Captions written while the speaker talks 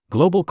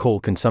Global coal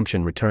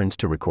consumption returns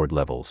to record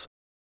levels.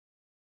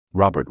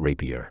 Robert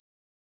Rapier.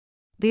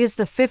 This is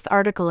the fifth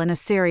article in a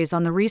series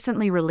on the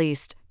recently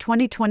released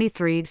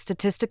 2023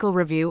 Statistical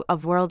Review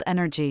of World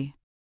Energy.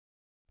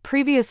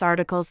 Previous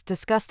articles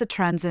discuss the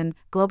trends in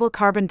global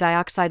carbon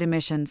dioxide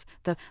emissions,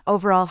 the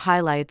overall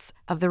highlights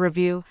of the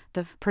review,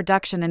 the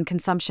production and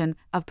consumption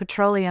of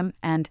petroleum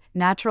and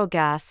natural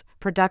gas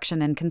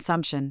production and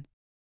consumption.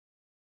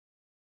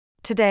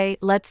 Today,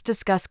 let's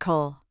discuss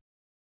coal.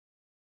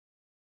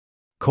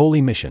 Coal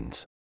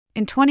emissions.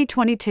 In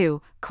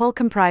 2022, coal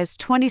comprised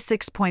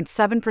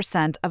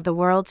 26.7% of the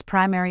world's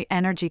primary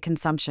energy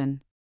consumption.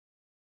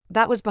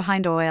 That was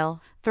behind oil,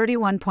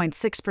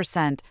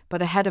 31.6%,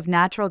 but ahead of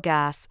natural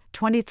gas,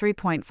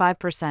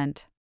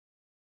 23.5%.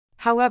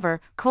 However,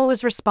 coal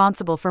was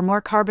responsible for more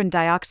carbon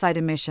dioxide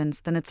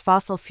emissions than its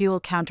fossil fuel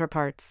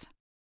counterparts.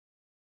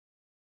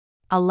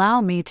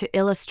 Allow me to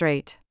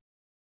illustrate.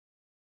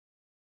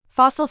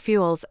 Fossil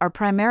fuels are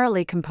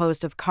primarily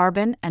composed of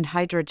carbon and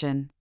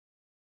hydrogen.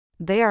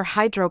 They are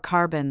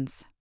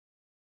hydrocarbons.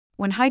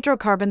 When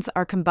hydrocarbons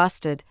are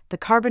combusted, the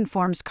carbon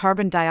forms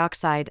carbon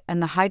dioxide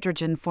and the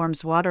hydrogen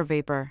forms water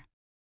vapor.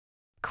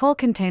 Coal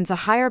contains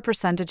a higher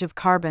percentage of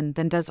carbon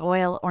than does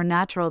oil or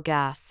natural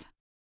gas.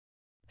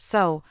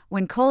 So,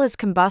 when coal is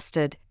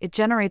combusted, it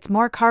generates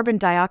more carbon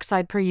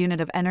dioxide per unit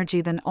of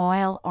energy than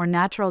oil or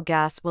natural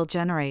gas will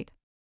generate.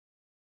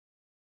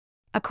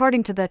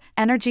 According to the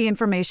Energy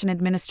Information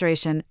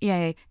Administration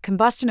 (EIA),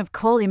 combustion of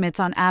coal emits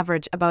on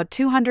average about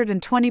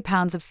 220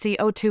 pounds of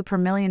CO2 per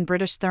million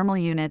British thermal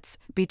units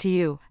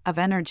 (BTU) of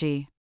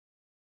energy.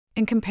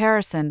 In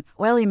comparison,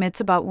 oil emits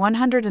about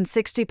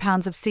 160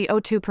 pounds of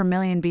CO2 per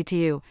million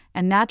BTU,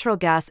 and natural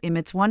gas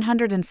emits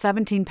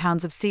 117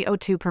 pounds of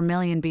CO2 per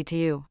million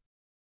BTU.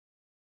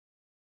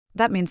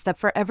 That means that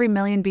for every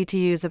million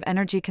BTUs of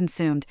energy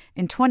consumed,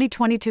 in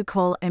 2022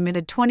 coal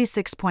emitted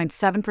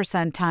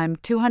 26.7% times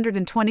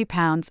 220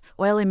 pounds,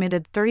 oil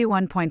emitted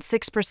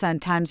 31.6%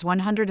 times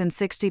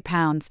 160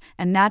 pounds,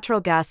 and natural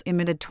gas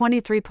emitted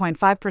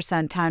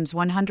 23.5% times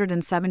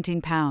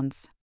 117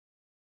 pounds.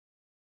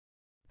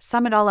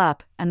 Sum it all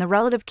up, and the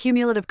relative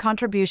cumulative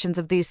contributions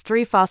of these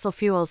three fossil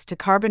fuels to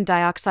carbon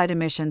dioxide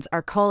emissions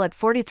are coal at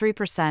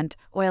 43%,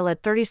 oil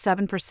at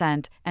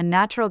 37%, and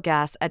natural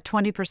gas at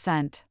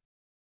 20%.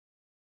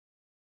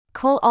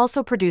 Coal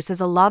also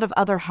produces a lot of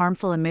other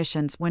harmful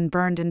emissions when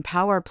burned in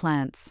power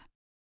plants.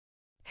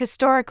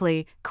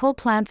 Historically, coal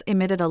plants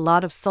emitted a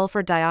lot of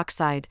sulfur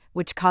dioxide,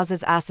 which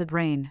causes acid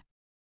rain.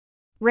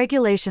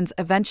 Regulations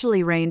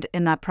eventually reined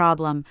in that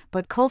problem,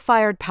 but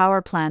coal-fired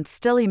power plants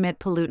still emit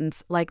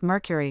pollutants like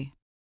mercury.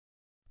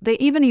 They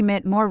even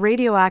emit more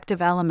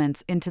radioactive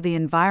elements into the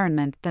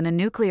environment than a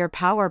nuclear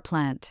power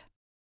plant.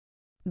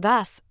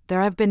 Thus,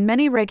 there have been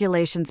many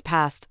regulations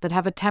passed that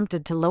have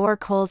attempted to lower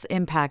coal's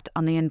impact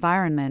on the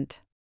environment.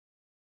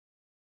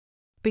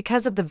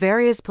 Because of the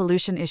various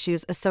pollution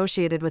issues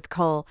associated with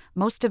coal,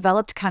 most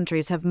developed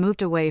countries have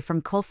moved away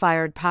from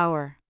coal-fired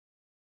power.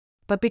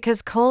 But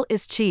because coal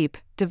is cheap,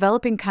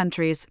 developing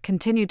countries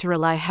continue to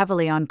rely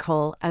heavily on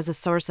coal as a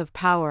source of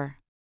power.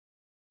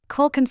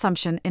 Coal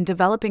consumption in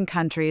developing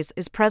countries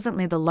is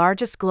presently the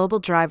largest global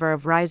driver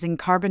of rising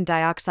carbon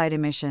dioxide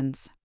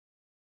emissions.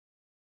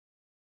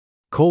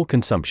 Coal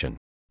consumption.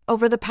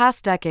 Over the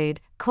past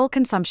decade, coal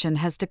consumption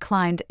has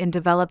declined in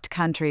developed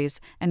countries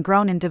and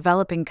grown in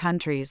developing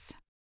countries.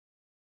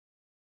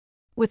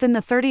 Within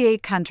the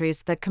 38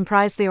 countries that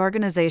comprise the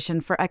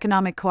Organization for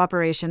Economic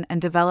Cooperation and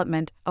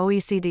Development,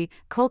 OECD,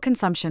 coal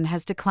consumption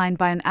has declined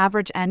by an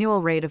average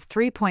annual rate of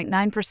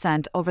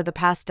 3.9% over the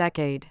past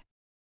decade.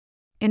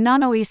 In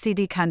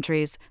non-OECD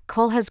countries,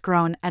 coal has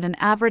grown at an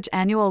average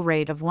annual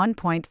rate of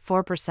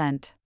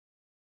 1.4%.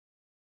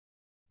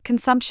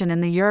 Consumption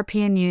in the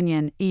European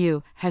Union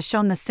 (EU) has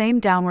shown the same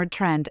downward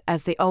trend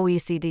as the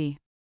OECD.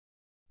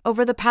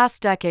 Over the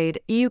past decade,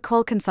 EU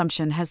coal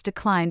consumption has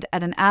declined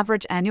at an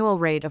average annual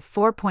rate of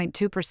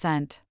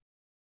 4.2%.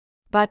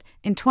 But,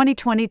 in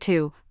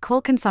 2022,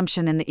 coal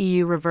consumption in the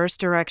EU reversed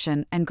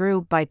direction and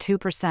grew by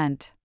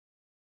 2%.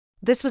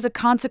 This was a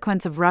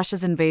consequence of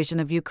Russia's invasion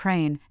of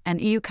Ukraine and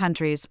EU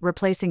countries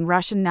replacing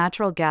Russian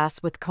natural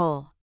gas with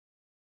coal.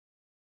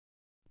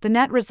 The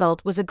net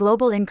result was a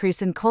global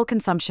increase in coal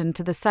consumption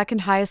to the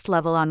second highest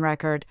level on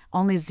record,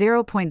 only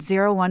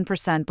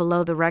 0.01%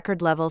 below the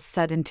record levels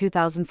set in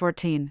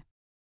 2014.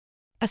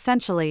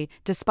 Essentially,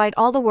 despite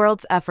all the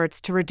world's efforts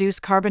to reduce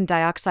carbon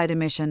dioxide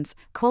emissions,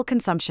 coal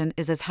consumption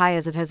is as high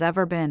as it has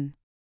ever been.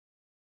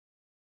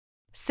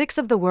 6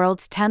 of the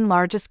world's 10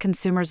 largest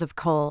consumers of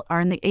coal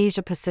are in the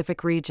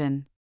Asia-Pacific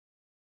region.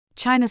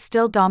 China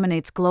still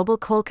dominates global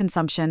coal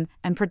consumption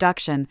and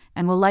production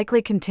and will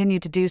likely continue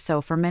to do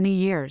so for many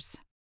years.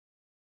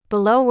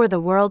 Below were the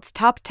world's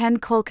top 10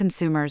 coal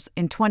consumers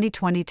in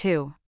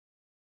 2022.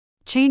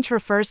 Change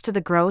refers to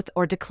the growth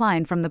or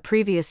decline from the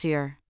previous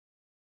year.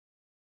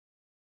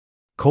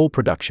 Coal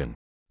production.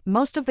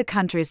 Most of the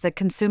countries that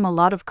consume a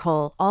lot of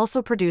coal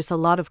also produce a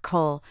lot of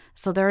coal,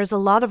 so there is a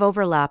lot of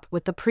overlap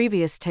with the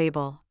previous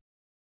table.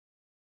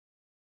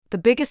 The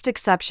biggest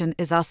exception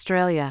is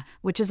Australia,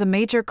 which is a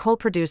major coal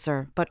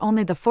producer but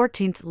only the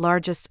 14th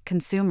largest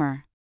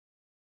consumer.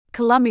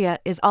 Colombia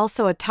is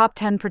also a top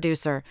 10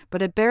 producer,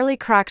 but it barely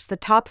cracks the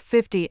top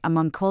 50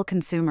 among coal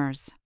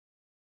consumers.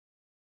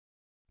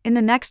 In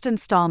the next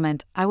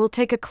installment, I will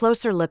take a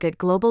closer look at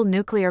global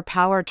nuclear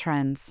power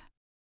trends.